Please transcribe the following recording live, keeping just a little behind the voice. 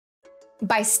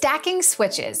By stacking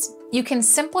switches, you can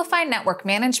simplify network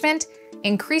management,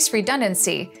 increase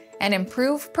redundancy, and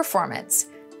improve performance.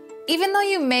 Even though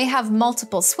you may have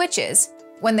multiple switches,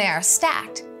 when they are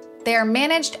stacked, they are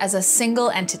managed as a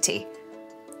single entity.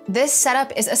 This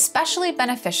setup is especially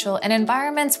beneficial in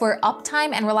environments where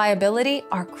uptime and reliability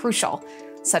are crucial,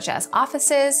 such as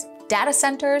offices, data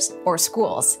centers, or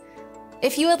schools.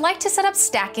 If you would like to set up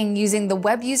stacking using the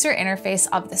web user interface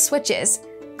of the switches,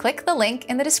 click the link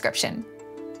in the description.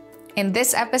 In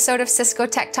this episode of Cisco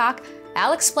Tech Talk,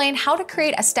 I'll explain how to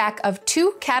create a stack of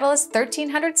 2 Catalyst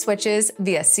 1300 switches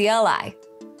via CLI.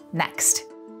 Next.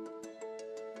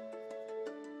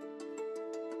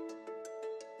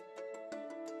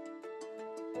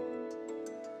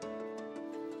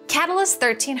 Catalyst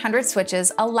 1300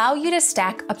 switches allow you to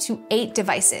stack up to 8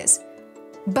 devices.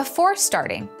 Before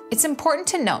starting, it's important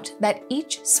to note that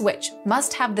each switch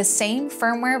must have the same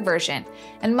firmware version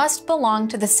and must belong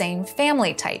to the same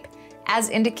family type, as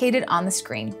indicated on the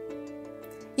screen.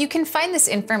 You can find this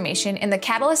information in the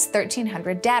Catalyst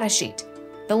 1300 datasheet.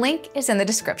 The link is in the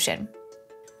description.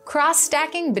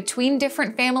 Cross-stacking between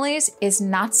different families is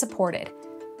not supported.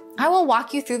 I will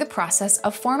walk you through the process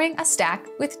of forming a stack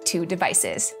with 2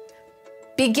 devices.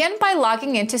 Begin by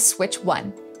logging into switch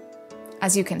 1.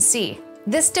 As you can see,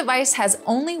 this device has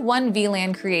only one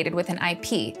VLAN created with an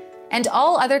IP, and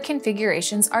all other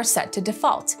configurations are set to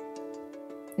default.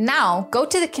 Now, go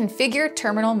to the Configure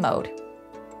Terminal mode.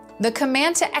 The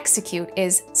command to execute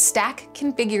is stack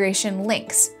configuration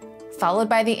links, followed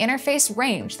by the interface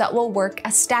range that will work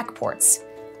as stack ports.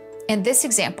 In this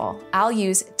example, I'll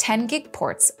use 10 gig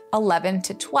ports 11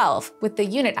 to 12 with the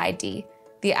unit ID,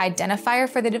 the identifier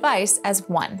for the device as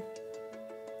 1.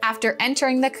 After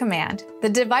entering the command, the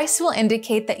device will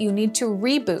indicate that you need to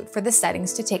reboot for the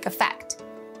settings to take effect.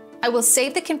 I will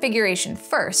save the configuration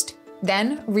first,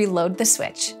 then reload the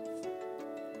switch.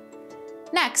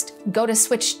 Next, go to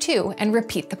switch 2 and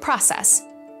repeat the process.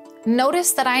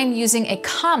 Notice that I am using a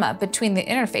comma between the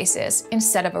interfaces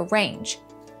instead of a range.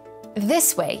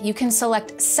 This way, you can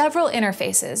select several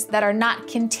interfaces that are not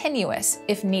continuous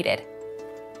if needed.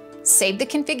 Save the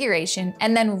configuration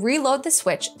and then reload the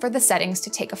switch for the settings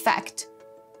to take effect.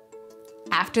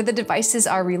 After the devices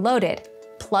are reloaded,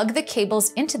 plug the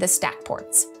cables into the stack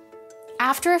ports.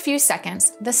 After a few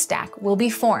seconds, the stack will be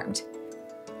formed.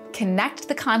 Connect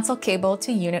the console cable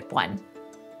to Unit 1.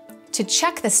 To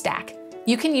check the stack,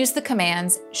 you can use the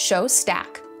commands show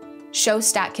stack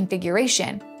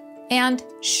configuration, and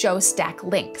show stack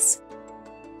links.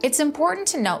 It's important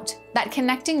to note that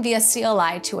connecting via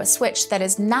CLI to a switch that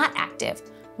is not active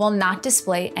will not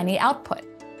display any output.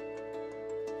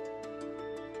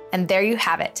 And there you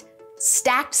have it,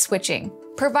 stacked switching,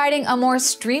 providing a more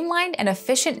streamlined and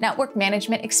efficient network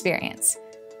management experience.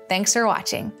 Thanks for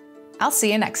watching. I'll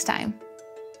see you next time.